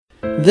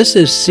This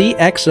is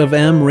CX of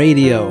M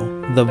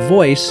Radio, the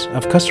voice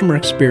of customer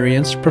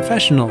experience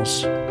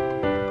professionals.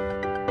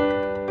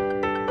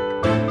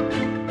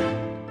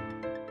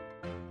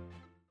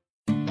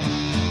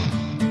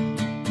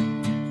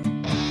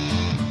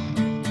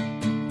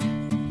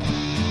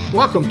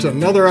 Welcome to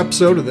another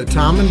episode of the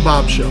Tom and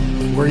Bob Show,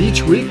 where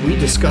each week we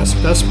discuss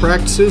best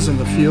practices in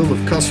the field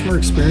of customer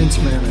experience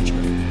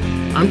management.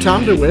 I'm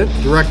Tom DeWitt,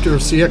 Director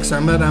of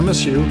CXM at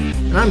MSU,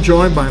 and I'm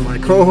joined by my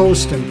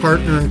co-host and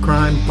partner in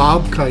crime,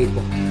 Bob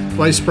Keipel,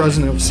 Vice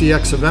President of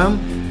CX of M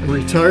and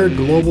retired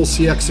Global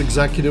CX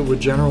Executive with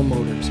General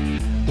Motors.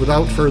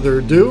 Without further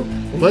ado,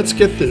 let's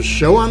get this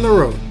show on the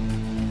road.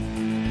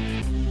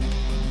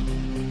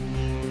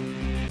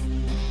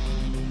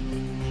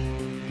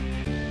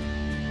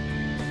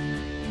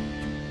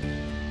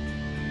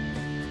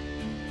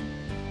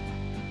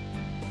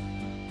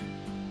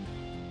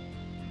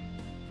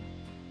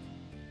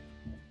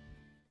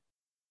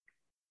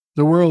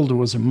 The world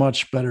was a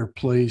much better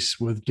place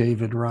with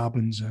David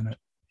Robbins in it.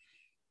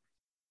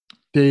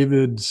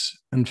 David's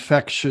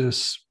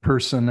infectious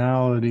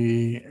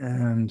personality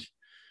and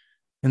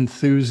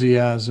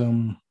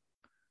enthusiasm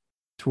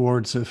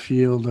towards a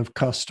field of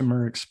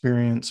customer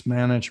experience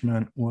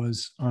management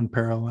was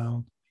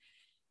unparalleled.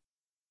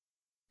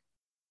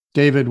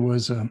 David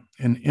was an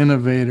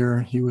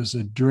innovator. He was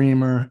a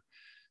dreamer.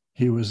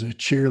 He was a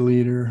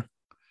cheerleader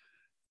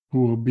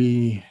who will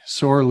be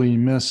sorely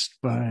missed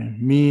by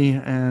me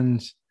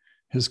and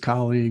his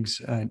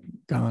colleagues at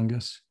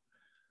Gongas.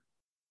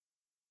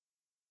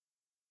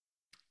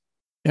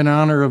 In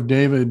honor of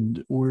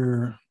David,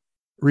 we're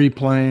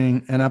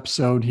replaying an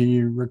episode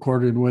he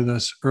recorded with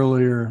us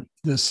earlier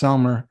this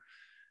summer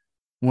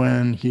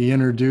when he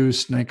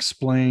introduced and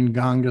explained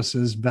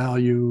Gongas's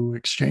value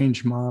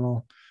exchange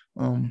model,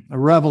 a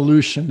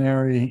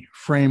revolutionary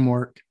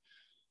framework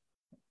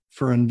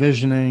for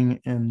envisioning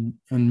and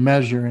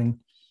measuring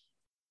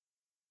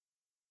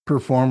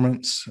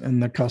performance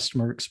and the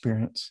customer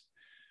experience.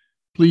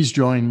 Please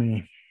join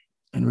me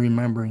in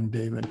remembering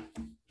David.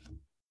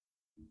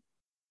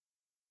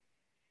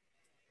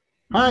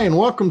 Hi, and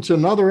welcome to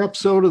another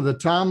episode of the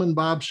Tom and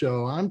Bob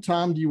Show. I'm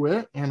Tom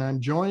DeWitt, and I'm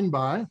joined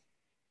by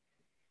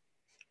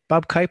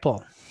Bob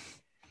Keipel.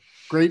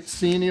 Great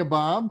seeing you,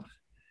 Bob.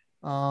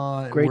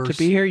 Great to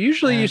be here.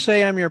 Usually you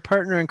say I'm your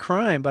partner in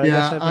crime, but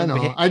yeah, I guess I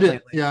know. Lately.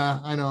 Yeah,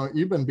 I know.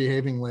 You've been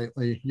behaving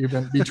lately. You've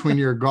been between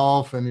your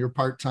golf and your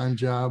part-time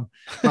job.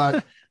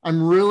 But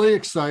I'm really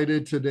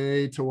excited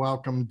today to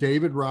welcome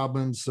David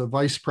Robbins, the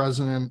Vice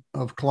President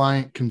of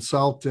Client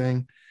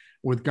Consulting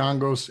with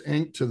Gongos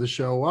Inc. to the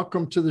show.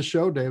 Welcome to the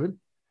show, David.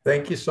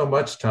 Thank you so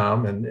much,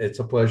 Tom. And it's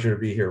a pleasure to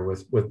be here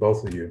with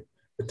both of you.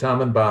 The Tom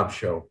and Bob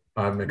Show.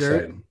 I'm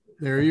excited.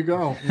 There you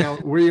go. Now,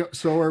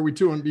 so are we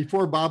too. And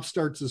before Bob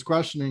starts his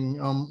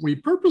questioning, we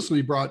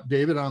purposely brought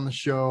David on the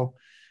show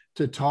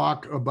to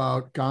talk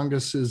about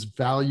Gongas's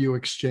value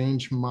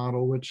exchange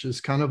model, which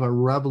is kind of a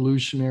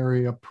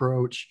revolutionary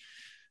approach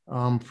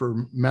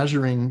for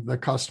measuring the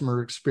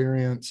customer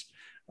experience.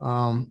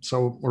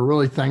 So we're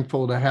really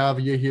thankful to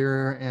have you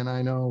here. And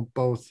I know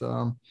both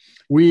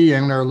we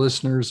and our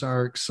listeners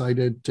are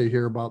excited to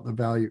hear about the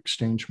value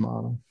exchange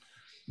model.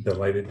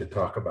 Delighted to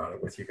talk about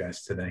it with you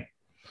guys today.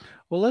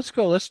 Well, let's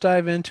go. Let's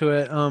dive into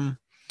it.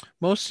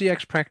 Most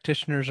CX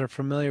practitioners are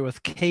familiar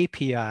with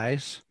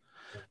KPIs,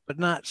 but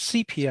not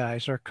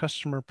CPIs, or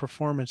customer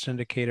performance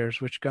indicators,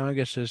 which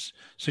Gongas is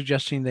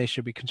suggesting they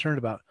should be concerned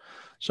about.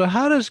 So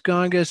how does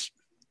Gongas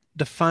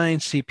define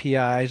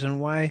CPIs,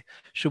 and why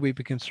should we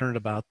be concerned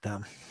about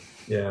them?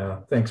 Yeah,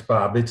 thanks,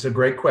 Bob. It's a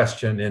great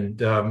question. And,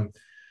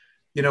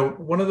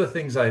 one of the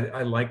things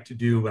I like to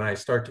do when I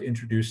start to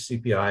introduce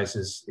CPIs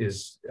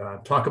is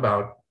talk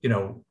about,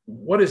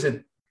 what is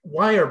it?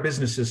 Why are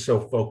businesses so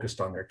focused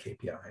on their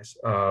KPIs?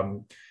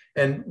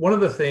 And one of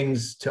the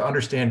things to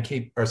understand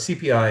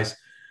CPIs,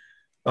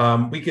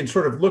 we can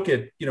sort of look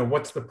at,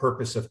 what's the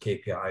purpose of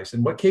KPIs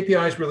and what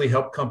KPIs really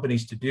help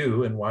companies to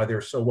do, and why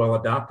they're so well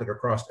adopted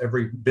across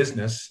every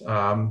business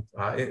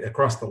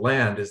across the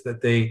land, is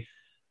that they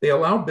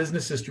allow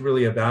businesses to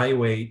really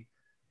evaluate,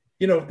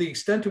 the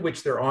extent to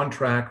which they're on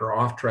track or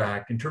off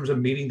track in terms of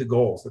meeting the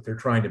goals that they're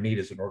trying to meet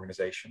as an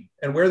organization,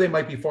 and where they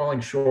might be falling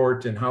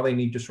short, and how they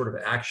need to sort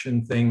of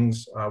action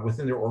things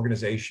within their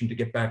organization to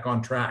get back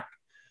on track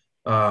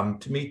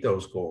to meet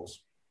those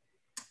goals.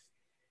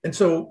 And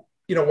so,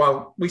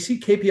 while we see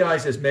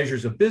KPIs as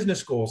measures of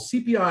business goals,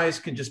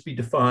 CPIs can just be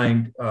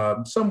defined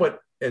somewhat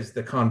as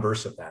the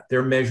converse of that.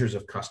 They're measures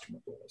of customer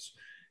goals.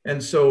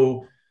 And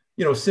so,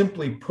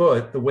 simply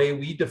put, the way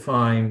we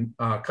define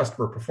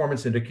customer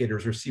performance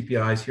indicators, or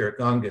CPIs, here at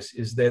Gongas,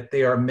 is that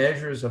they are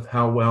measures of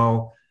how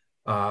well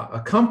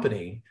a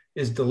company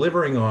is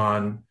delivering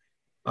on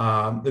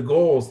the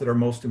goals that are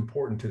most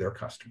important to their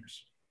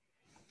customers.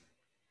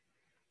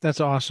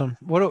 That's awesome.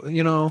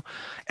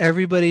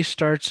 Everybody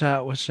starts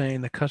out with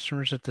saying the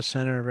customer's at the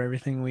center of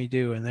everything we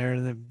do, and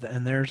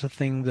there's a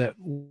thing that,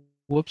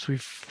 whoops,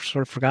 we've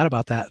sort of forgot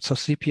about that. So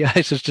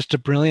CPIs is just a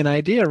brilliant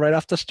idea right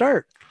off the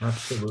start.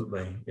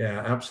 Absolutely,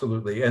 yeah,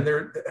 absolutely. And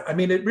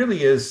it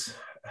really is.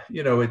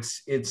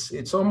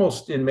 it's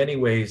almost in many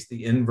ways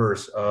the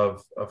inverse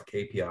of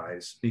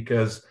KPIs,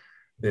 because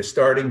the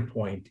starting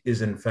point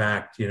is in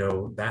fact,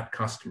 that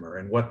customer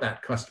and what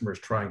that customer is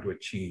trying to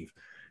achieve,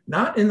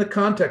 not in the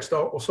context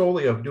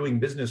solely of doing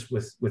business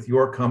with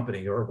your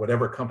company or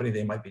whatever company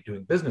they might be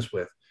doing business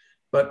with,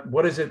 but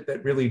what is it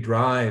that really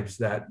drives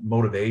that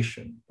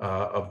motivation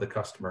of the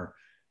customer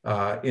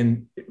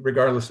in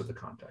regardless of the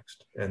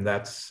context. And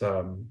that's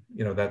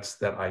that's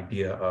that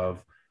idea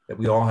of that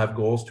we all have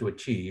goals to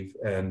achieve,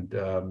 and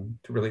to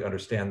really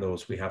understand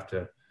those, we have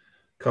to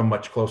come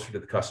much closer to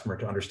the customer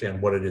to understand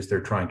what it is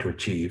they're trying to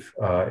achieve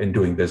in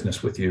doing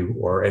business with you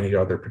or any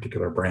other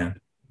particular brand.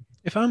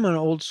 If I'm an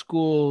old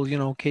school,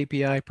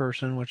 KPI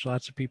person, which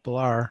lots of people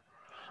are,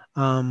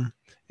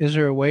 is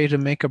there a way to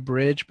make a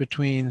bridge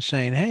between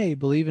saying, hey,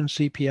 believe in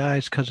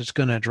CPIs because it's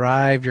going to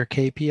drive your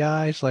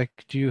KPIs? Like,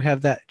 do you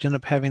end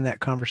up having that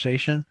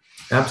conversation?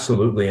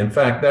 Absolutely. In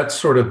fact, that's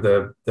sort of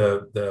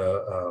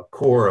the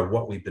core of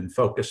what we've been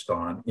focused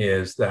on,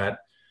 is that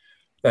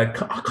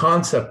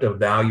concept of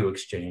value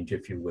exchange,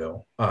 if you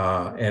will.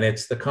 And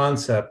it's the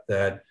concept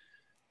that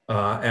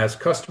as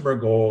customer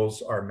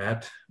goals are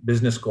met,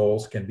 business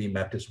goals can be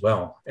met as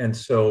well. And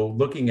so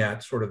looking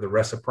at sort of the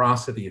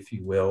reciprocity, if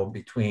you will,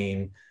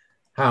 between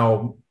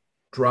how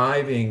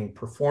driving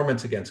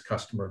performance against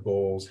customer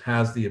goals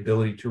has the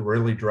ability to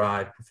really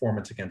drive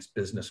performance against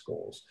business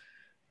goals.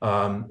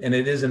 And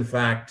it is, in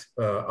fact,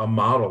 a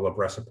model of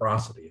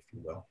reciprocity, if you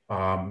will.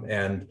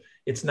 And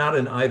it's not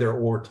an either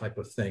or type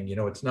of thing.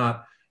 It's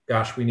not,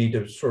 gosh, we need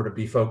to sort of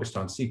be focused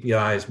on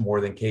CPIs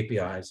more than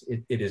KPIs.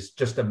 It is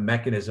just a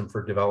mechanism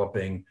for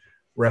developing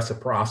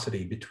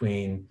reciprocity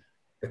between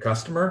the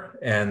customer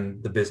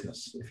and the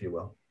business, if you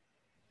will.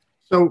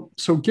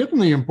 So given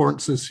the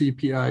importance of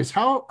CPIs,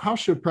 how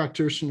should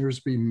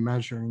practitioners be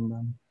measuring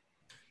them?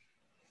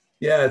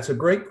 Yeah, it's a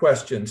great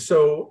question.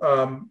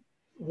 So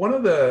one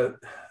of the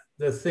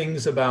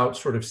things about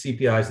sort of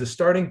CPIs, the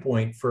starting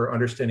point for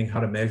understanding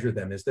how to measure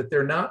them is that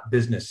they're not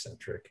business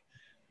centric.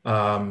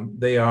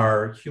 They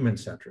are human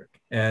centric.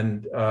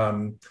 And,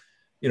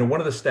 one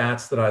of the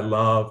stats that I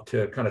love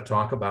to kind of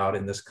talk about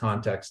in this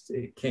context,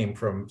 it came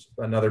from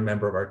another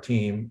member of our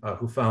team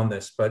who found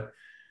this, but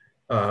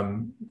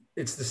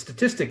it's the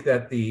statistic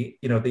that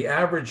the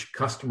average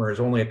customer is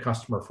only a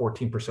customer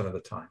 14% of the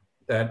time.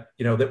 That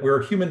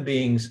we're human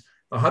beings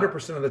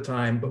 100% of the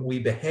time, but we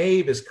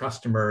behave as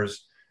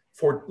customers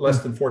for less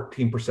than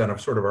 14% of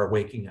sort of our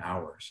waking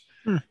hours.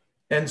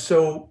 And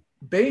so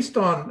based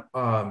on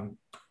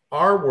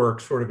our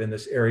work sort of in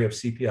this area of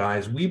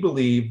CPIs, we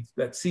believe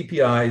that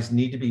CPIs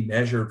need to be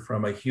measured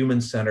from a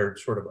human-centered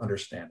sort of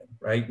understanding,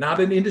 right? Not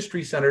an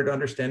industry-centered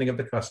understanding of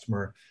the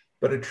customer,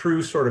 but a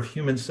true sort of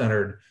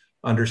human-centered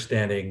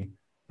understanding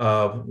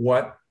of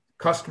what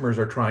customers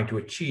are trying to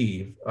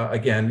achieve,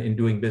 again, in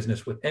doing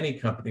business with any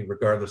company,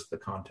 regardless of the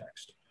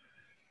context.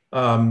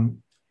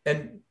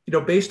 And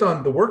based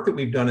on the work that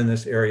we've done in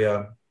this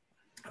area,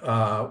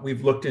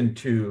 we've looked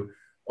into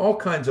all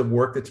kinds of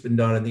work that's been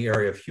done in the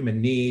area of human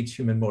needs,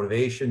 human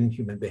motivation,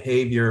 human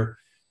behavior.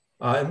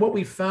 And what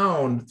we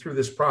found through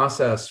this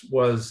process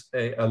was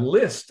a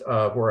list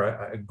of, or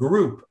a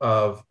group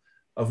of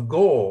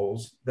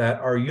goals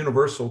that are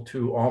universal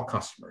to all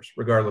customers,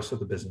 regardless of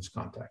the business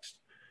context.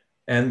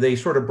 And they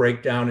sort of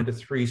break down into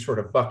three sort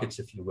of buckets,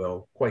 if you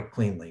will, quite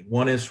cleanly.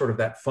 One is sort of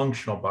that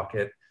functional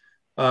bucket,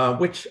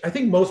 which I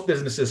think most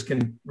businesses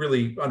can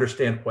really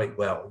understand quite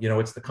well.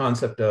 It's the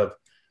concept of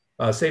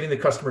saving the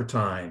customer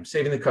time,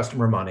 saving the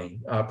customer money,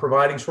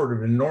 providing sort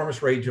of an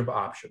enormous range of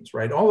options,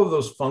 right? All of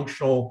those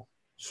functional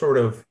sort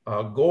of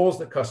goals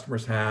that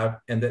customers have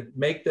and that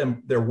make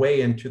them their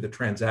way into the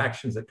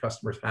transactions that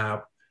customers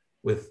have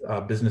with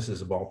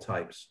businesses of all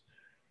types.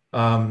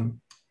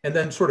 And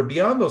then sort of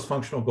beyond those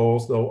functional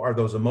goals, though, are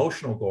those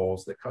emotional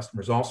goals that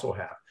customers also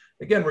have.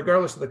 Again,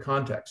 regardless of the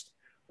context,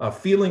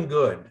 feeling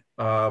good,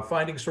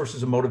 finding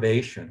sources of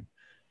motivation,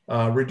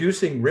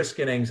 reducing risk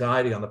and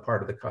anxiety on the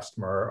part of the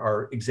customer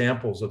are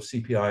examples of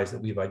CPIs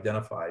that we've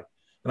identified.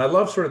 And I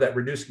love sort of that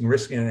reducing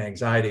risk and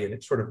anxiety, and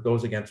it sort of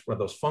goes against one of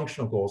those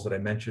functional goals that I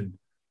mentioned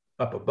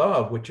up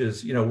above, which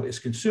is, as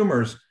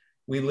consumers,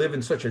 we live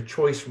in such a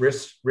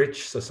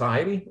choice-rich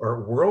society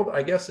or world,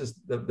 I guess is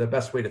the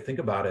best way to think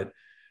about it,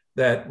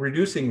 that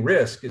reducing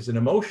risk is an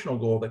emotional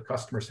goal that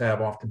customers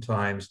have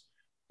oftentimes.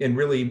 And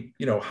really,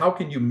 how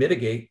can you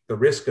mitigate the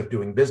risk of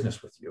doing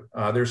business with you?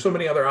 There's so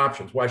many other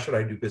options. Why should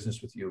I do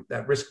business with you?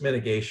 That risk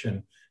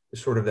mitigation is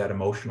sort of that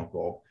emotional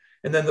goal.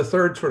 And then the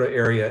third sort of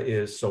area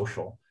is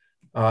social.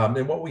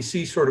 And what we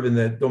see sort of in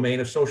the domain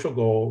of social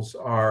goals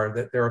are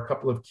that there are a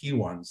couple of key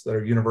ones that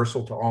are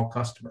universal to all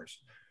customers.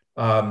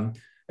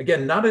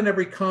 Again, not in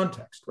every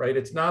context, right?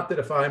 It's not that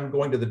if I'm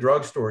going to the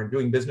drugstore and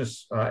doing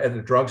business at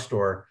the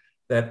drugstore,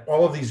 that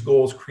all of these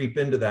goals creep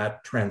into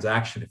that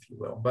transaction, if you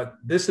will. But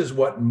this is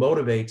what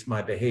motivates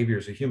my behavior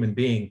as a human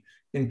being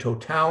in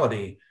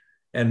totality.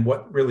 And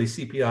what really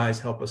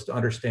CPIs help us to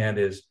understand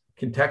is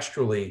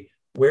contextually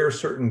where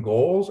certain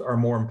goals are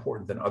more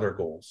important than other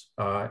goals.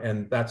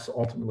 And that's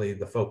ultimately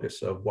the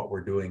focus of what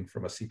we're doing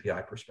from a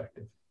CPI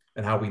perspective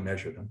and how we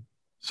measure them.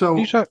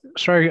 So,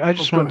 sorry, I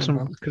just go want ahead, some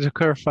Bob. to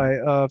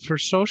clarify. For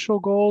social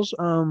goals,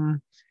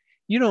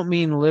 you don't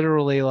mean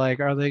literally like,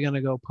 are they going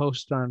to go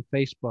post on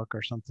Facebook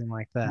or something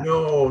like that?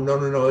 No, no,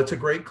 no, no. It's a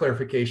great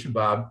clarification,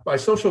 Bob. By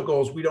social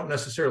goals, we don't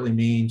necessarily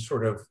mean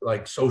sort of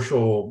like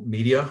social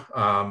media,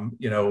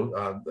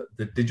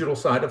 the digital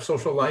side of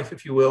social life,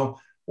 if you will.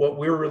 What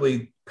we're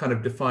really kind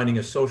of defining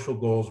as social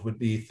goals would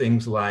be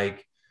things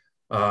like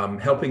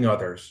helping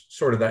others,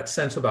 sort of that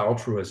sense of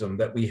altruism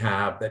that we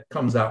have that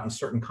comes out in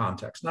certain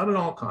contexts, not in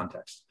all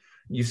contexts.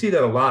 You see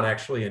that a lot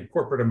actually in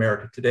corporate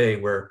America today,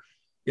 where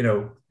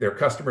their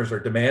customers are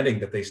demanding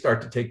that they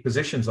start to take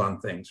positions on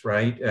things,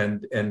 right,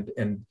 and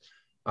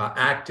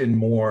act in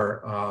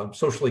more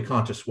socially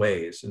conscious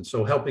ways. And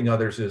so helping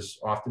others is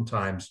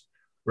oftentimes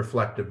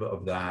reflective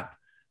of that.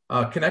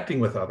 Connecting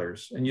with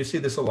others, and you see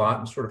this a lot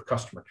in sort of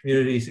customer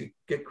communities that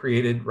get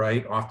created,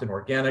 right, often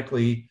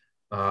organically,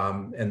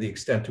 and the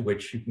extent to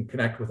which you can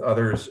connect with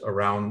others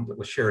around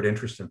with shared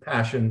interests and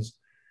passions,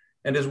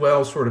 and as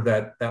well sort of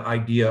that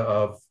idea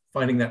of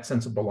finding that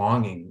sense of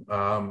belonging.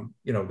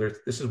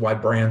 This is why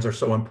brands are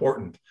so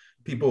important.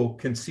 People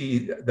can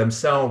see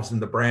themselves in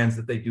the brands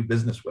that they do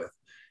business with.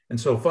 And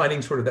so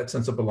finding sort of that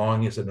sense of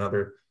belonging is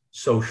another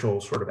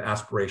social sort of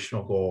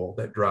aspirational goal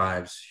that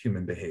drives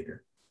human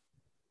behavior.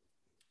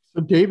 So,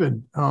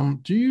 David,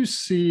 do you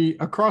see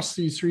across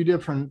these three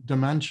different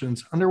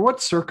dimensions, under what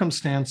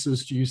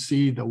circumstances do you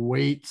see the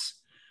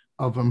weights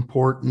of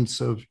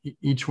importance of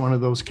each one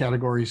of those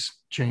categories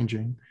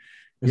changing?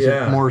 Is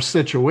it more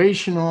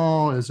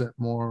situational? Is it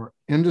more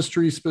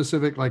industry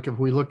specific? Like if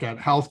we look at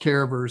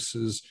healthcare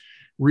versus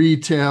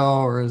retail,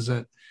 or is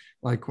it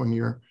like when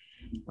you're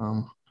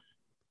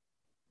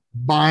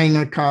buying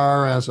a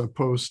car as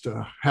opposed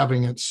to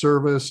having it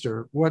serviced,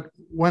 or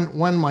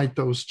when might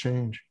those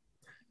change?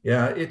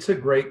 Yeah, it's a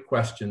great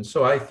question.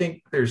 So I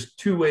think there's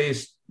two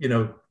ways,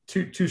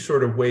 two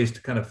sort of ways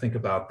to kind of think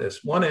about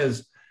this. One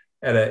is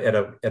at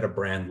a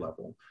brand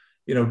level,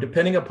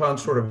 depending upon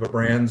sort of a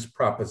brand's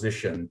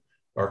proposition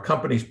or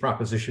company's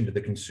proposition to the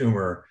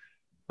consumer,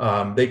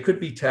 they could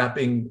be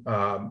tapping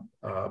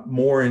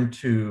more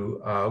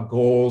into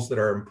goals that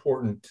are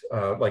important,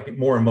 like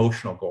more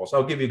emotional goals.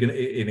 I'll give you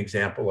an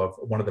example of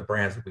one of the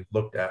brands that we've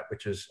looked at,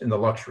 which is in the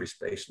luxury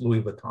space,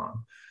 Louis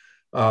Vuitton.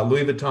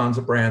 Louis Vuitton's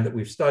a brand that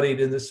we've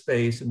studied in this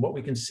space. And what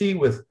we can see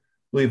with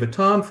Louis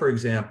Vuitton, for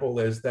example,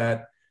 is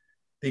that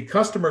their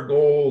customer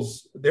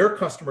goals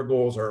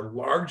are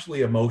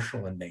largely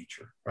emotional in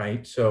nature,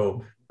 right?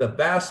 So the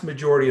vast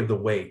majority of the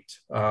weight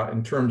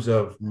in terms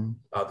of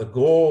the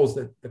goals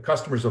that the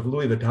customers of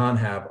Louis Vuitton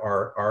have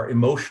are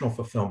emotional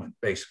fulfillment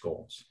based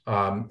goals.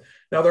 Now,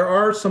 there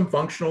are some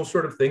functional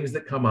sort of things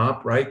that come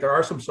up, right? There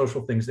are some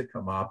social things that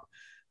come up,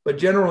 but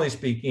generally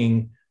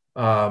speaking,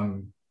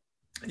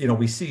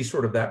 we see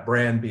sort of that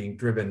brand being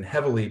driven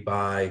heavily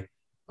by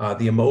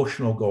the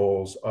emotional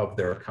goals of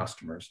their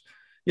customers.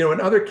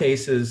 In other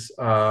cases,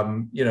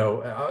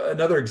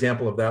 another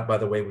example of that, by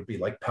the way, would be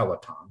like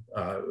Peloton,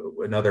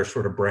 another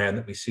sort of brand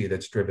that we see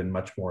that's driven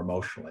much more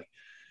emotionally.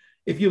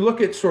 If you look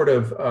at sort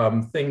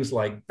of things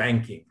like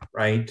banking,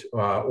 right,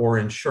 or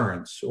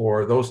insurance,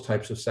 or those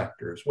types of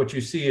sectors, what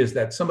you see is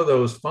that some of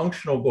those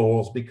functional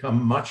goals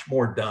become much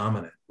more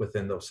dominant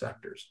within those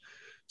sectors.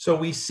 So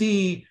we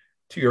see,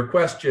 to your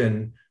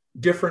question,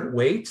 different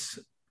weights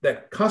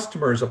that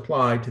customers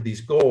apply to these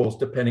goals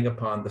depending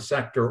upon the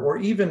sector, or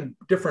even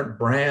different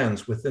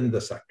brands within the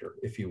sector,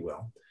 if you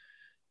will.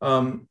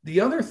 The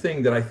other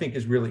thing that I think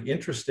is really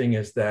interesting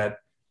is that,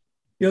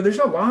 there's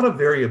a lot of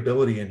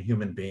variability in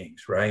human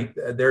beings, right?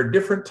 There are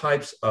different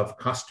types of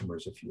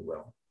customers, if you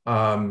will.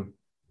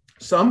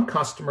 Some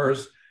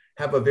customers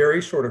have a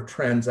very sort of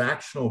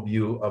transactional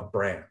view of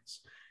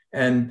brands.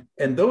 And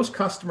those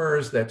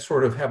customers that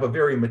sort of have a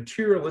very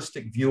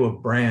materialistic view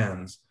of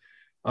brands,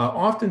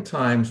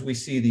 oftentimes we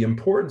see the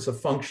importance of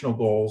functional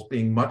goals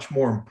being much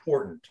more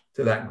important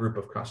to that group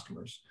of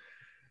customers.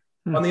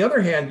 On the other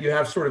hand, you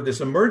have sort of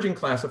this emerging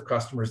class of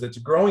customers that's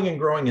growing and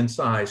growing in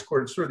size,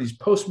 sort of these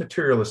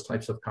post-materialist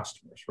types of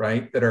customers,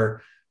 right? That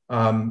are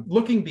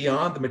looking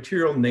beyond the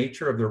material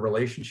nature of their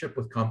relationship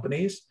with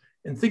companies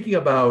and thinking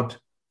about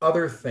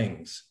other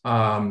things,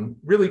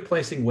 really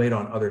placing weight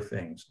on other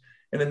things.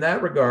 And in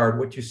that regard,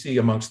 what you see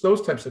amongst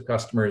those types of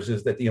customers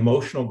is that the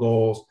emotional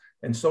goals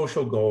and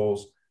social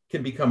goals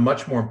can become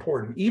much more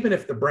important, even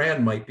if the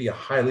brand might be a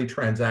highly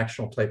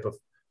transactional type of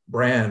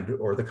brand,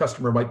 or the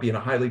customer might be in a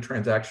highly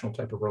transactional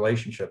type of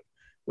relationship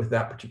with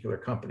that particular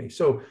company.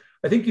 So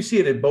I think you see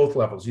it at both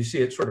levels. You see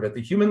it sort of at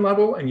the human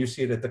level, and you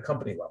see it at the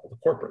company level, the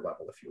corporate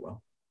level, if you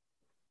will.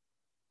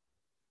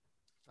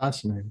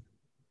 Fascinating.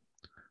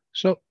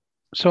 So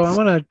I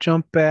want to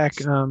jump back.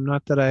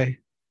 Not that I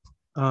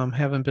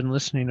haven't been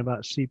listening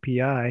about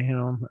CPI.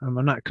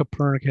 I'm not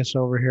Copernicus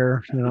over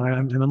here.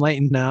 I'm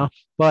enlightened now,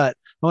 but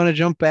I want to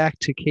jump back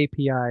to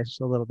KPIs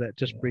a little bit,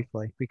 just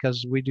briefly,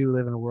 because we do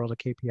live in a world of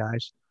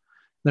KPIs.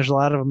 There's a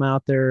lot of them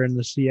out there in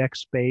the CX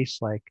space,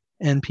 like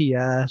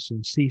NPS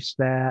and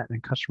CSAT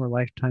and customer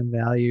lifetime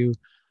value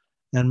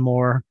and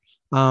more.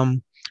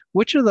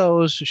 Which of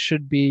those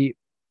should be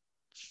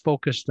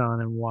focused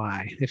on and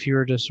why, if you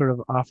were to sort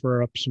of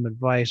offer up some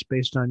advice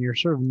based on your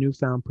sort of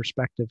newfound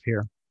perspective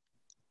here?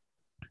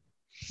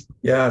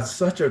 Yeah, it's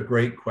such a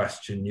great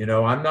question.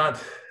 I'm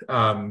not,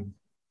 I'm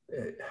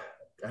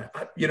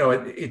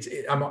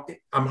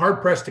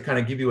hard pressed to kind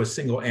of give you a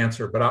single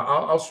answer, but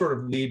I'll sort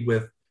of lead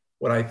with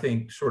what I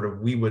think sort of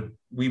we would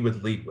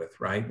lead with,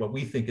 right? What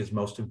we think is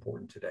most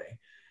important today.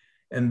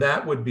 And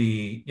that would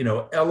be,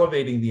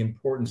 elevating the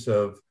importance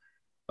of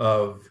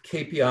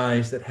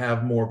KPIs that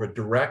have more of a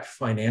direct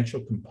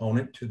financial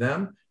component to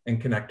them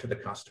and connect to the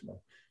customer.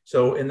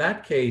 So in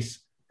that case,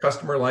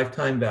 customer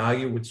lifetime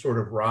value would sort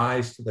of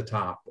rise to the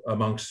top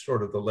amongst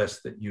sort of the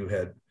list that you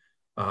had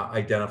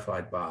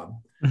identified, Bob.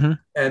 Mm-hmm.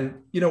 And,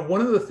 one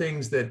of the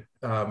things that,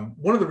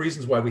 one of the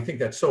reasons why we think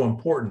that's so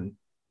important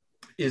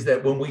is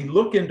that when we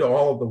look into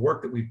all of the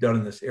work that we've done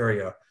in this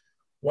area,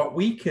 what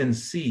we can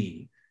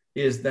see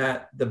is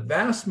that the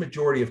vast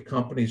majority of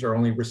companies are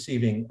only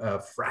receiving a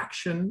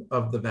fraction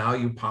of the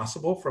value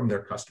possible from their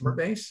customer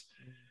base.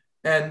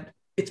 And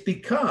it's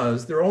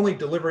because they're only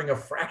delivering a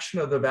fraction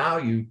of the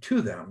value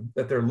to them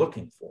that they're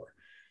looking for.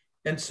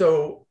 And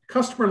so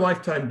customer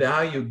lifetime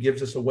value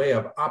gives us a way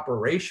of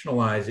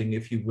operationalizing,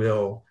 if you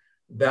will,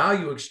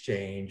 value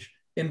exchange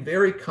in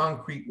very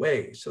concrete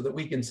ways so that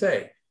we can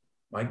say,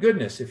 my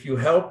goodness, if you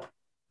help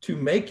to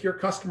make your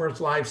customers'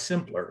 lives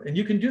simpler, and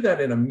you can do that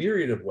in a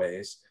myriad of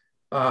ways,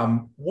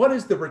 what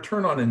is the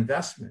return on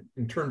investment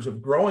in terms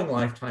of growing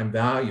lifetime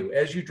value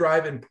as you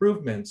drive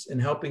improvements in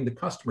helping the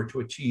customer to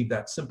achieve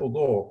that simple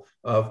goal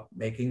of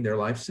making their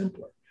life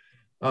simpler?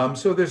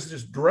 So there's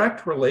this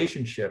direct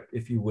relationship,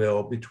 if you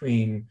will,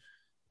 between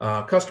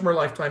customer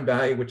lifetime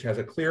value, which has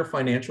a clear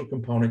financial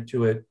component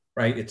to it,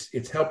 right?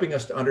 It's helping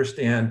us to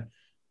understand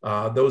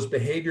those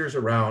behaviors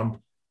around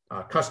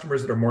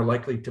customers that are more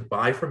likely to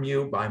buy from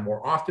you, buy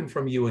more often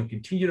from you, and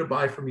continue to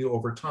buy from you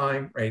over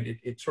time, right?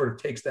 It sort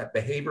of takes that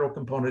behavioral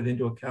component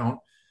into account,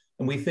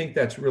 and we think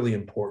that's really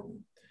important.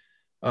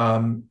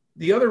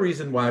 The other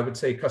reason why I would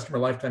say customer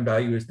lifetime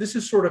value is this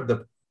is sort of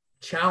the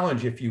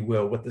challenge, if you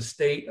will, with the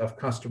state of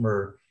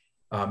customer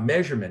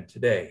measurement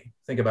today.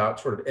 Think about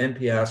sort of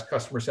NPS,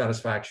 customer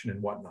satisfaction,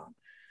 and whatnot.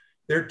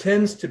 There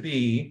tends to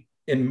be,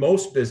 in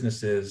most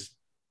businesses,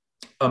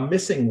 a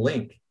missing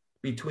link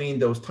between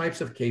those types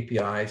of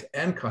KPIs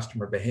and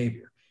customer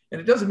behavior.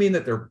 And it doesn't mean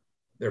that they're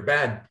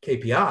bad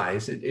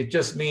KPIs. It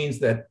just means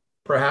that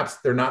perhaps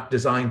they're not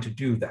designed to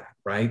do that,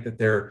 right? That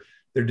they're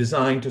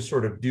designed to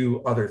sort of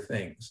do other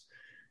things.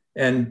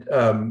 And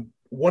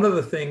one of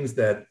the things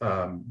that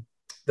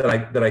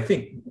I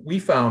think we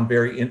found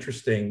very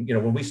interesting,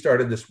 when we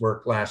started this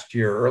work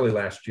early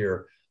last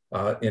year,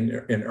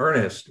 in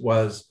earnest,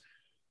 was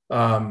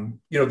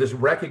this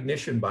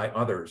recognition by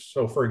others.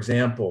 So, for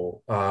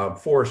example,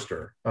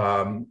 Forrester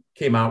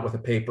came out with a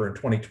paper in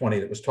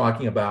 2020 that was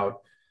talking about,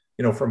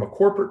 from a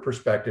corporate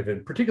perspective,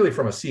 and particularly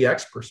from a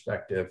CX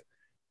perspective,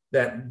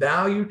 that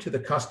value to the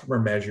customer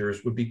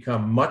measures would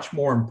become much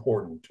more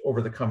important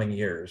over the coming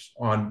years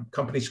on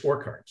company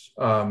scorecards.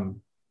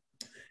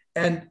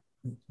 And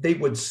they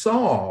would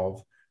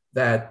solve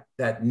that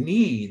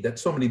need that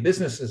so many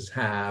businesses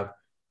have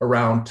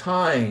around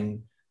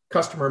tying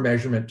customer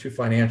measurement to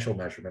financial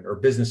measurement or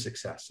business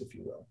success, if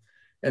you will.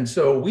 And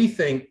so we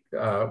think,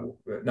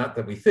 not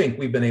that we think,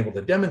 we've been able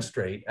to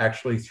demonstrate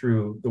actually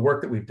through the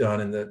work that we've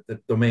done in the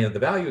domain of the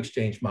value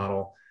exchange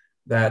model,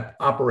 that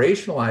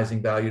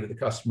operationalizing value to the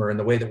customer in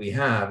the way that we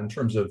have in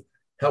terms of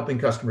helping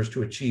customers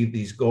to achieve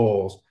these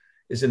goals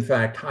is in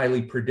fact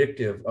highly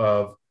predictive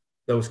of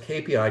those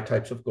KPI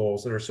types of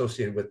goals that are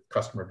associated with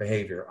customer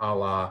behavior, a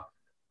la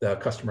the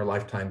customer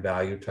lifetime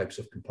value types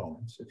of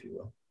components, if you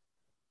will.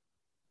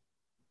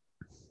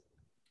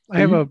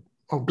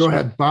 Go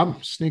ahead,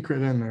 Bob. Sneak right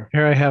in there.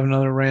 Here I have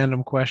another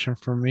random question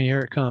for me.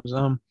 Here it comes.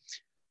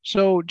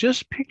 So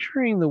just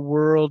picturing the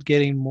world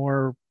getting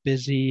more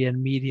busy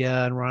and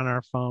media, and we're on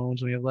our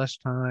phones, we have less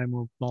time,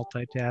 we're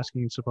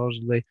multitasking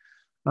supposedly.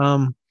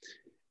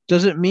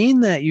 Does it mean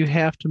that you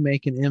have to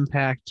make an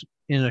impact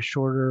in a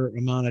shorter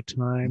amount of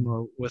time,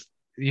 or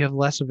you have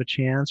less of a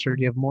chance, or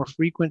do you have more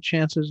frequent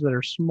chances that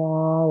are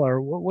small,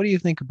 or what do you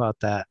think about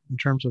that in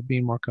terms of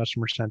being more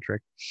customer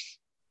centric?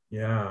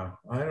 Yeah,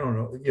 I don't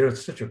know.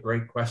 It's such a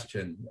great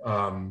question.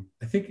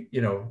 I think,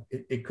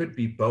 it could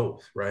be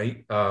both,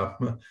 right? I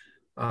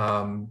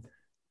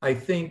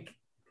think,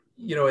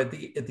 at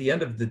the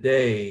end of the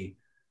day,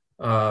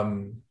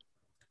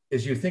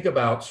 as you think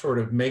about sort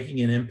of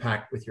making an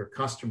impact with your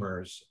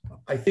customers,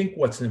 I think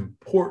what's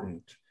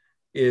important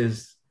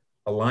is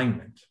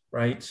alignment,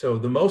 right? So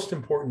the most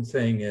important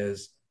thing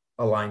is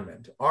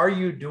alignment. Are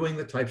you doing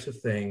the types of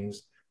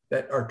things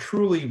that are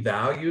truly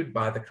valued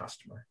by the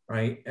customer,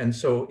 right? And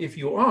so if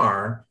you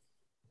are,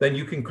 then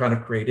you can kind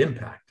of create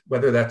impact,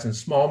 whether that's in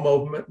small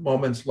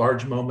moments,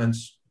 large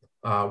moments,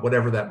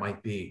 whatever that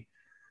might be.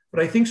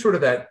 But I think sort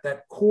of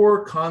that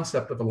core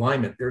concept of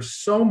alignment, there's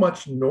so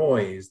much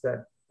noise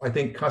that I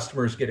think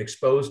customers get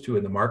exposed to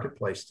in the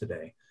marketplace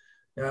today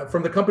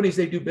from the companies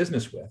they do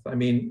business with. I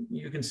mean,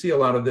 you can see a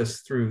lot of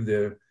this through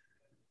the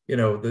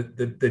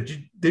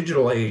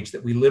digital age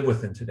that we live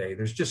within today.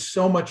 There's just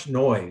so much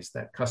noise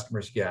that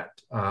customers get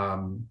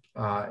and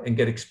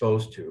get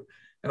exposed to.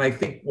 And I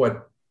think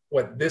what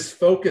this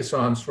focus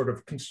on sort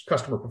of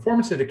customer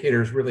performance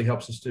indicators really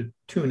helps us to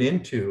tune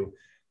into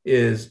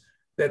is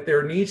that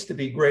there needs to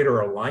be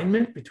greater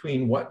alignment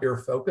between what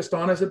you're focused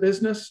on as a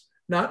business,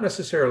 not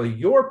necessarily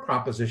your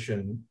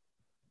proposition,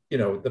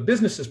 the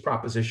business's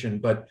proposition,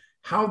 but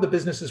how the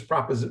business's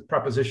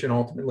proposition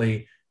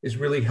ultimately is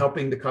really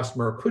helping the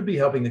customer or could be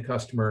helping the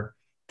customer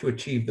to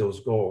achieve those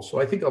goals. So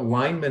I think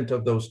alignment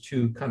of those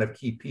two kind of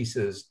key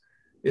pieces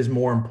is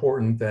more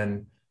important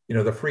than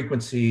the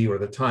frequency or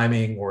the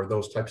timing or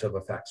those types of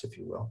effects, if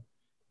you will.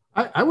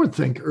 I would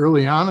think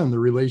early on in the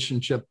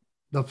relationship,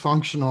 the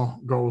functional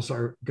goals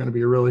are going to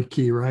be really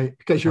key, right?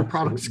 Because your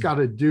product's got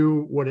to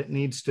do what it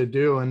needs to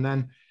do. And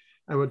then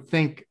I would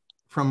think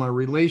from a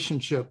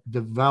relationship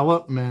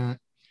development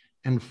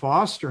and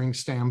fostering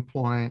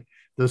standpoint,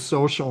 the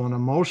social and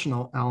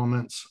emotional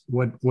elements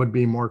would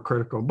be more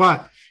critical.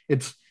 But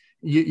it's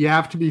you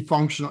have to be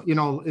functional.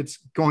 It's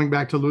going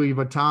back to Louis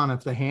Vuitton.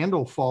 If the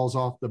handle falls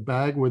off the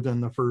bag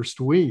within the first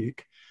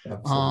week,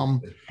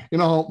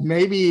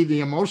 maybe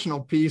the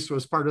emotional piece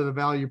was part of the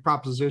value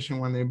proposition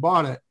when they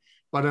bought it.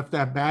 But if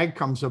that bag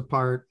comes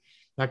apart,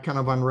 that kind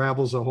of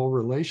unravels the whole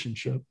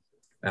relationship.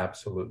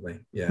 Absolutely.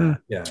 Yeah.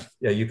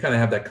 You kind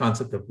of have that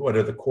concept of what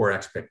are the core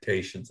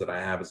expectations that I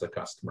have as a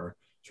customer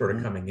sort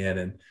of coming in,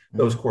 and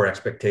those core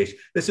expectations.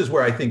 This is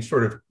where I think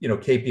sort of,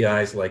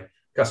 KPIs like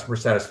customer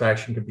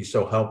satisfaction can be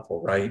so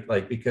helpful, right?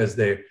 Like, because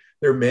they're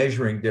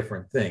measuring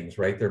different things,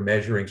 right? They're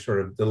measuring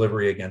sort of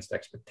delivery against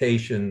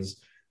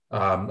expectations.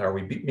 Are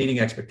we meeting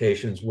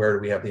expectations? Where do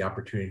we have the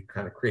opportunity to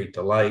kind of create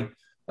delight?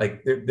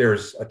 Like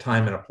there's a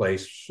time and a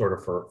place sort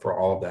of for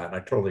all of that. And I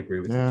totally agree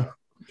with you.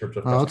 In terms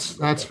of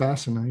that's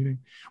fascinating.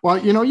 Well,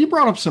 you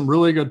brought up some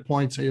really good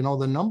points. The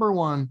number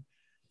one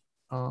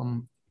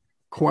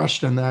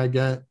question that I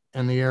get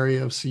in the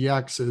area of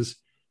CX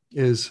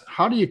is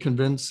how do you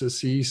convince the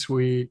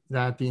C-suite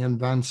that the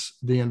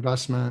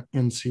investment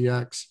in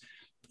CX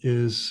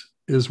is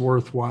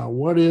worthwhile?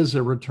 What is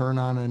a return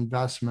on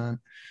investment?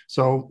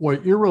 So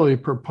what you're really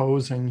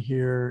proposing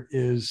here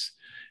is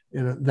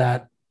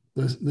that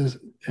this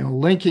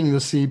linking the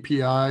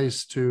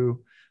CPIs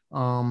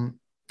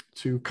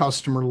to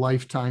customer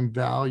lifetime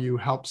value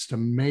helps to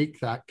make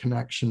that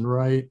connection,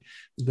 right?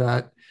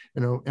 That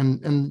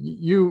and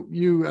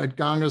you at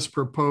Gangas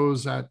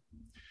propose that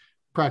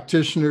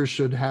practitioners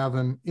should have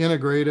an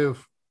integrative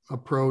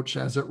approach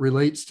as it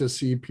relates to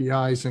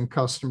CPIs and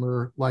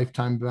customer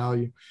lifetime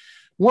value.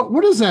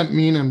 What does that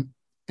mean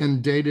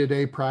in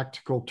day-to-day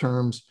practical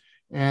terms,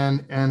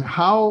 and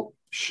how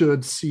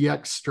should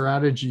CX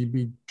strategy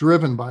be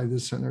driven by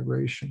this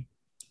integration?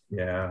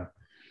 Yeah.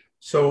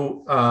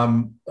 So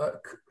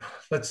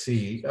let's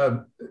see.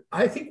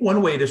 I think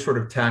one way to sort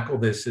of tackle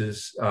this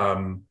is,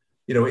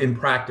 in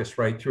practice,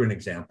 right, through an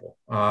example.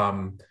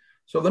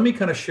 So let me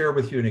kind of share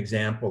with you an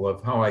example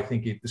of how I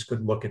think this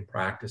could look in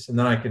practice, and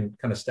then I can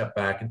kind of step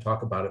back and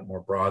talk about it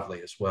more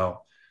broadly as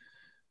well.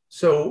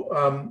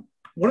 So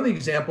one of the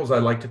examples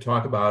I'd like to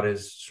talk about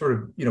is sort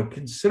of,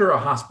 consider a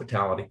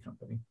hospitality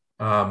company.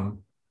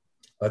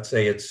 Let's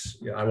say it's,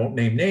 I won't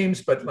name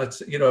names, but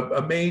let's,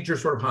 a major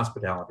sort of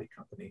hospitality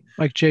company.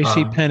 Like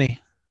J.C. Penney.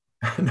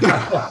 Be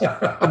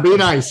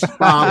nice.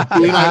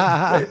 Be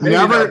nice.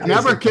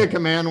 Never kick a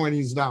man when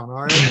he's down.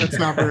 All right. That's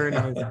not very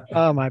nice.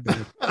 Oh, my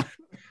bad.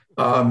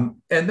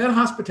 And that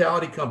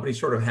hospitality company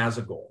sort of has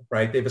a goal,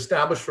 right? They've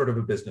established sort of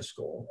a business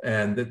goal,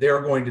 and that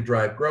they're going to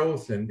drive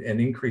growth and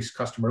increase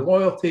customer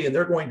loyalty. And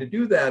they're going to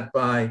do that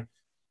by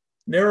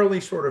narrowly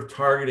sort of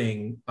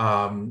targeting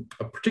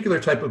a particular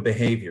type of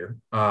behavior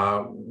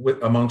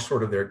amongst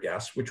sort of their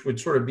guests, which would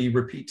sort of be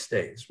repeat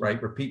stays,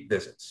 right? Repeat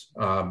visits.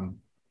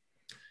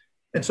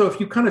 And so if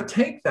you kind of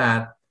take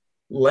that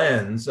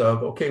lens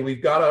of, okay,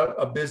 we've got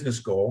a business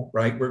goal,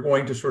 right? We're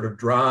going to sort of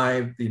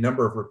drive the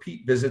number of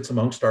repeat visits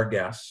amongst our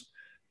guests.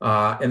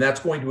 And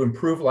that's going to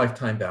improve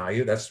lifetime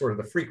value. That's sort of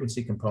the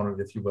frequency component,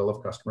 if you will,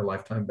 of customer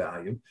lifetime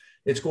value.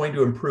 It's going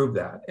to improve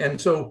that.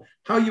 And so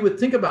how you would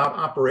think about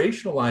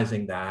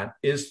operationalizing that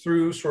is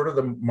through sort of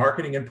the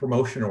marketing and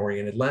promotion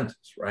oriented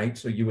lenses, right?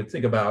 So you would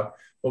think about,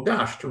 well,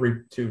 gosh,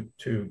 to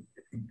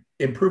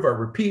improve our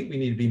repeat, we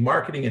need to be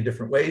marketing in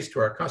different ways to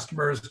our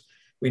customers.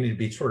 We need to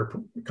be sort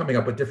of coming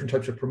up with different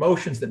types of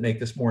promotions that make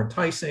this more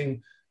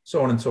enticing,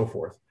 so on and so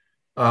forth.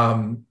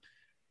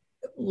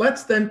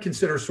 Let's then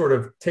consider sort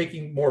of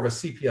taking more of a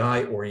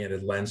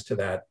CPI-oriented lens to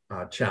that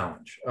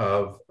challenge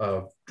of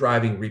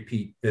driving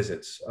repeat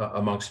visits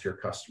amongst your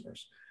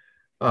customers.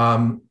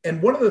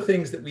 And one of the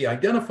things that we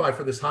identify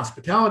for this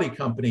hospitality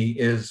company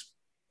is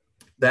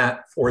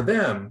that for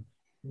them,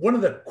 one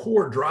of the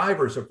core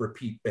drivers of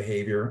repeat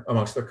behavior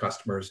amongst their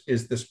customers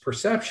is this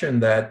perception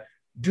that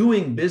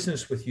doing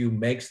business with you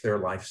makes their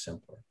life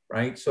simpler,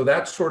 right? So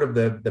that's sort of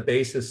the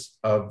basis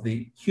of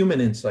the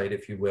human insight,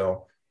 if you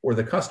will, or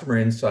the customer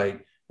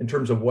insight in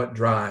terms of what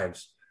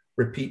drives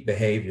repeat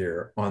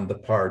behavior on the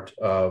part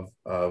of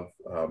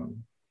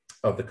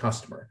the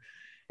customer.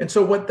 And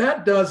so what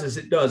that does is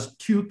it does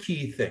two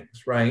key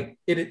things, right?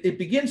 It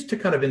begins to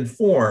kind of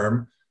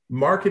inform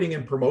marketing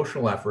and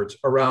promotional efforts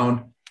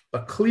around a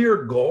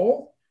clear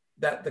goal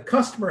that the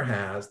customer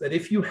has, that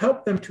if you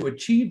help them to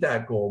achieve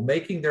that goal,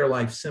 making their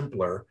life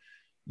simpler,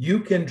 you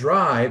can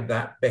drive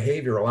that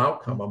behavioral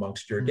outcome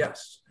amongst your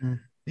guests. Mm-hmm.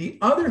 The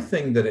other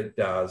thing that it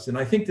does, and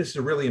I think this is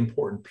a really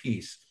important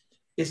piece,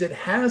 is it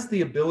has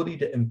the ability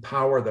to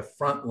empower the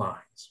front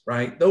lines,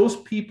 right? Those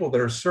people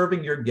that are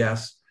serving your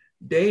guests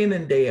day in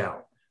and day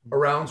out,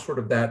 around sort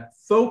of that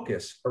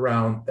focus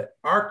around that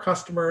our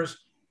customers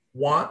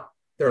want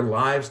their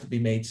lives to be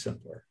made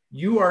simpler.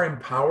 You are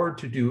empowered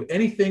to do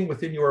anything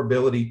within your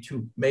ability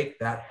to make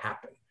that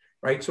happen,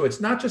 right? So it's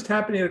not just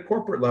happening at a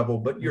corporate level,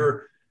 but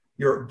you're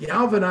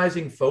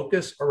galvanizing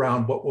focus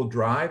around what will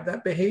drive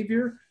that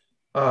behavior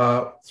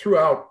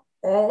throughout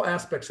all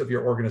aspects of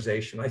your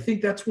organization. I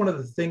think that's one of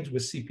the things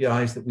with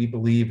CPIs that we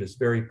believe is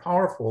very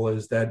powerful,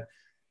 is that,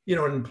 you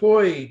know, an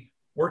employee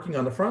working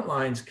on the front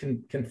lines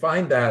can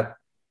find that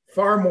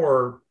far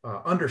more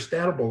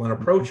understandable and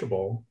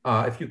approachable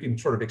if you can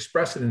sort of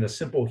express it in a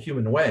simple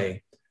human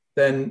way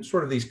than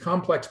sort of these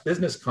complex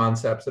business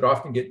concepts that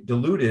often get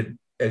diluted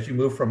as you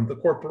move from the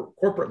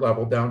corporate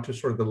level down to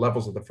sort of the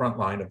levels of the front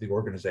line of the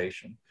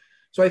organization.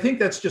 So I think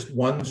that's just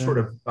one sort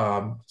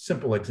of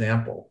simple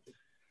example.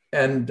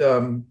 And,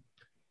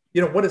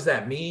 you know, what does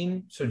that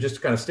mean? So just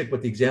to kind of stick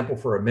with the example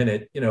for a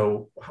minute, you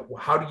know,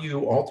 how do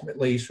you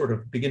ultimately sort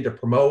of begin to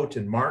promote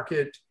and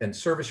market and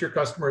service your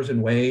customers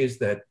in ways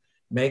that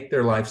make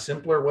their life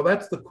simpler? Well,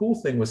 that's the cool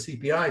thing with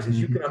CPIs is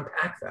you can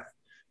unpack that.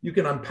 You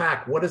can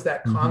unpack what does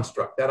that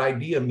construct, that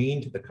idea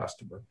mean to the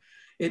customer.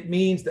 It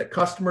means that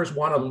customers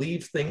want to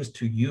leave things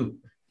to you.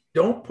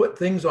 Don't put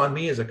things on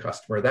me as a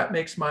customer. That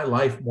makes my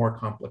life more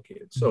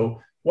complicated.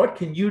 So what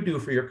can you do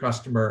for your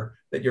customer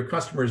that your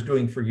customer is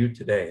doing for you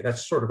today?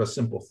 That's sort of a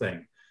simple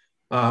thing.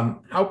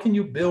 How can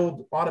you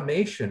build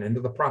automation into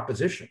the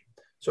proposition?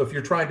 So if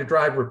you're trying to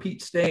drive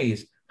repeat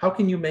stays, how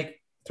can you make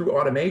through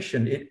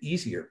automation it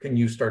easier? Can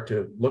you start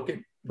to look at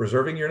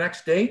reserving your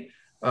next day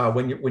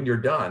when you're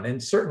done?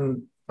 And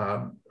certain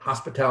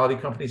hospitality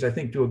companies, I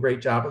think, do a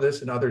great job of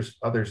this, and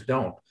others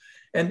don't.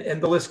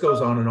 And the list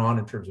goes on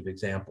in terms of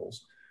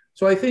examples.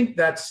 So I think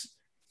that's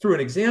through an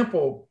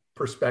example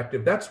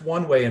perspective, that's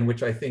one way in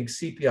which I think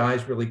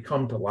CPIs really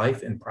come to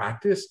life in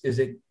practice, is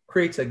it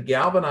creates a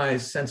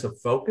galvanized sense of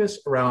focus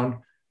around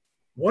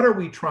what are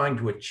we trying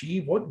to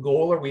achieve? What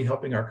goal are we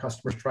helping our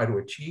customers try to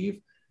achieve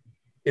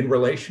in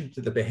relation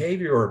to the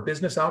behavior or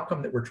business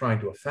outcome that we're trying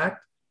to affect?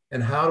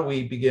 And how do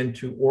we begin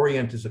to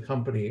orient as a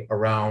company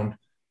around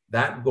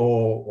that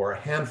goal or a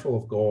handful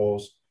of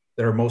goals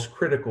that are most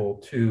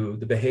critical to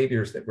the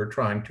behaviors that we're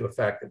trying to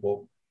affect that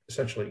will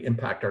essentially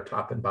impact our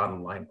top and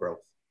bottom line growth?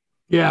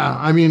 Yeah,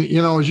 I mean,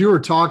 you know, as you were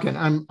talking,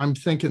 I'm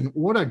thinking,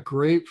 what a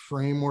great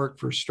framework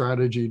for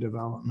strategy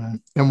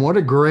development, and what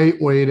a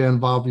great way to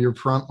involve your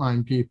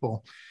frontline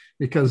people,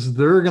 because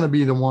they're going to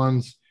be the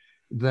ones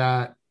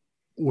that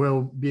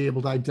will be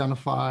able to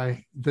identify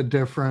the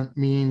different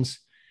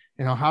means.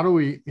 You know, how do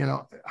we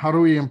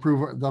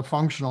improve the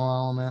functional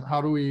element?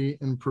 How do we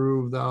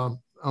improve the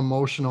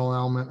emotional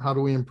element? How do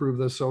we improve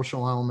the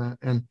social element?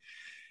 And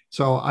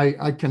so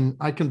I can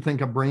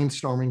think of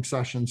brainstorming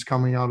sessions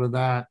coming out of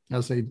that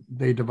as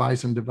they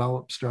devise and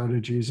develop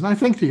strategies. And I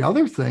think the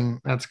other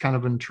thing that's kind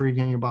of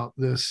intriguing about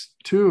this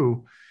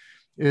too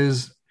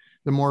is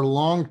the more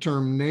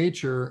long-term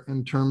nature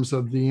in terms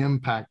of the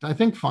impact. I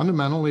think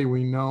fundamentally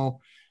we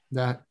know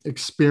that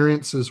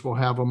experiences will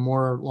have a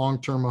more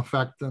long-term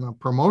effect than a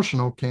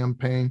promotional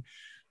campaign,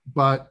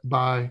 but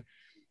by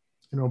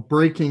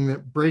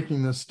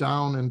breaking this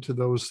down into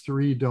those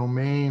three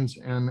domains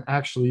and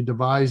actually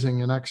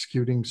devising and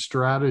executing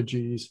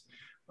strategies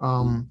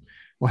will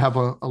have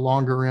a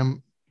longer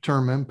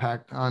term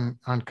impact on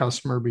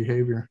customer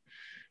behavior.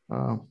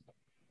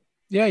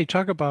 Yeah, you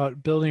talk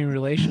about building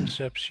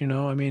relationships,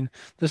 I mean,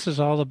 this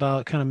is all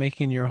about kind of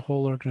making your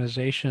whole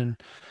organization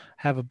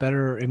have a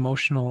better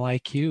emotional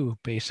IQ,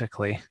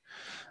 basically.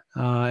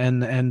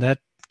 And that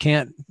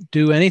can't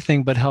do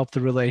anything but help the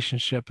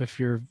relationship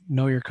if you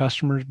know your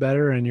customers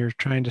better and you're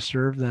trying to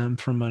serve them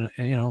from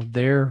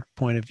their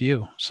point of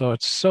view. So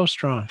it's so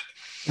strong.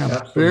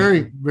 Yeah,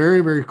 very,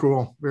 very, very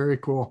cool. Very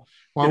cool.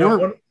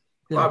 Well,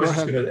 I was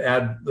just going to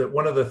add that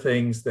one of the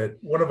things that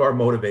one of our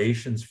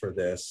motivations for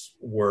this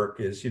work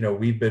is,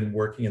 we've been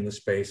working in the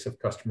space of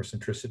customer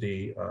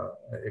centricity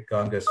at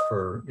Ganges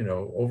for,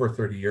 over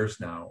 30 years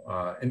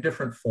now in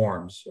different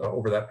forms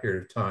over that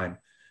period of time.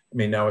 I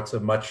mean, now it's a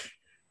much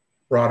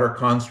broader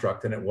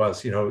construct than it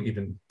was,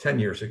 even 10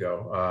 years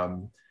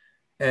ago.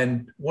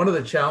 And one of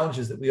the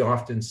challenges that we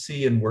often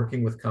see in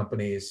working with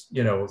companies,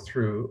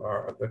 through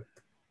the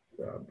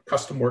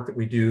custom work that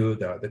we do,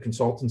 the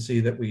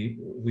consultancy that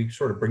we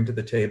sort of bring to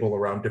the table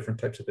around different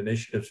types of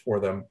initiatives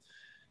for them,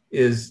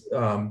 is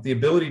the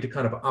ability to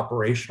kind of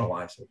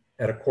operationalize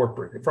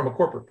it from a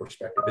corporate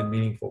perspective in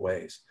meaningful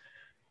ways.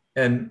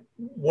 And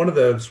one of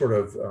the sort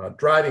of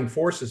driving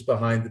forces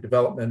behind the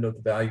development of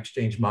the value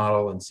exchange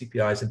model and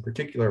CPIs in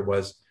particular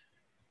was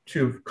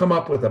to come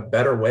up with a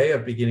better way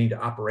of beginning to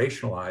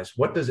operationalize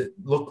what does it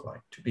look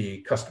like to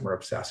be customer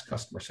obsessed,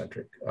 customer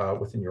centric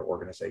within your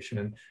organization,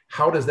 and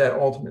how does that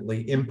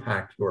ultimately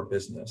impact your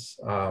business.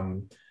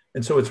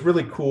 And so it's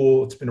really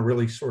cool. It's been a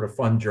really sort of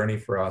fun journey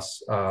for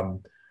us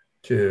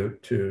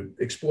to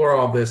explore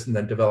all this and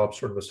then develop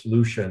sort of a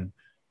solution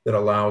that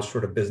allows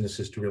sort of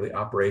businesses to really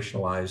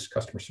operationalize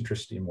customer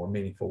centricity in more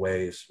meaningful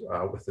ways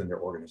within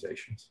their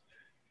organizations.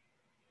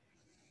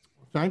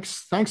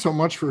 Thanks so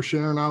much for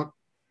sharing out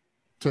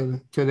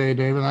today,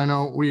 David. I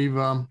know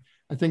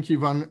I think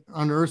you've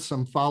unearthed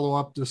some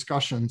follow-up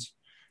discussions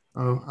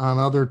on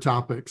other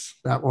topics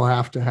that we'll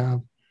have to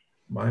have.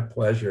 My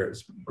pleasure.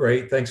 It's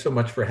great. Thanks so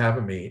much for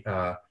having me,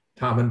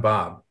 Tom and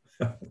Bob.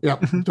 Yeah,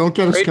 don't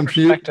get us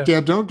confused.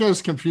 Yeah, don't get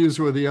us confused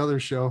with the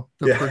other show,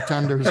 The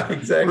Pretenders.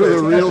 Exactly.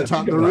 The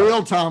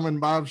real Tom and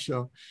Bob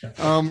show.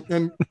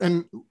 And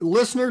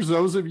listeners,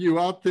 those of you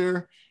out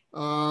there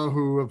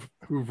who've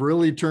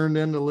really turned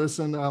in to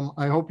listen,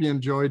 I hope you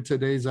enjoyed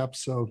today's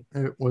episode.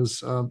 It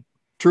was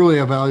truly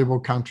a valuable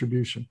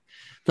contribution.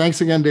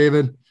 Thanks again,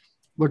 David.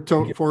 Look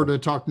forward to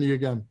talking to you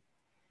again.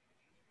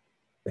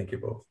 Thank you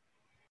both.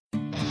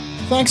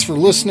 Thanks for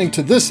listening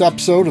to this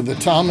episode of the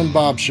Tom and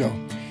Bob Show.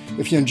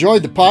 If you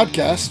enjoyed the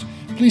podcast,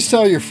 please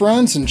tell your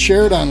friends and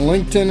share it on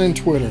LinkedIn and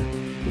Twitter.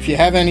 If you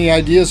have any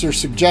ideas or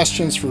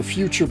suggestions for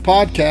future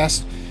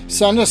podcasts,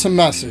 send us a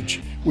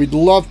message. We'd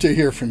love to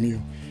hear from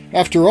you.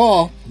 After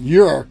all,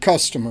 you're our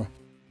customer.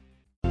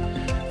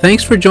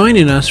 Thanks for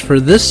joining us for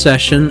this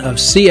session of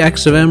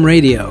CX of M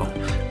Radio.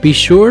 Be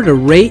sure to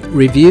rate,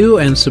 review,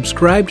 and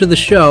subscribe to the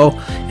show,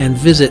 and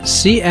visit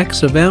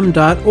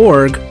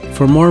cxofm.org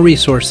for more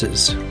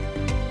resources.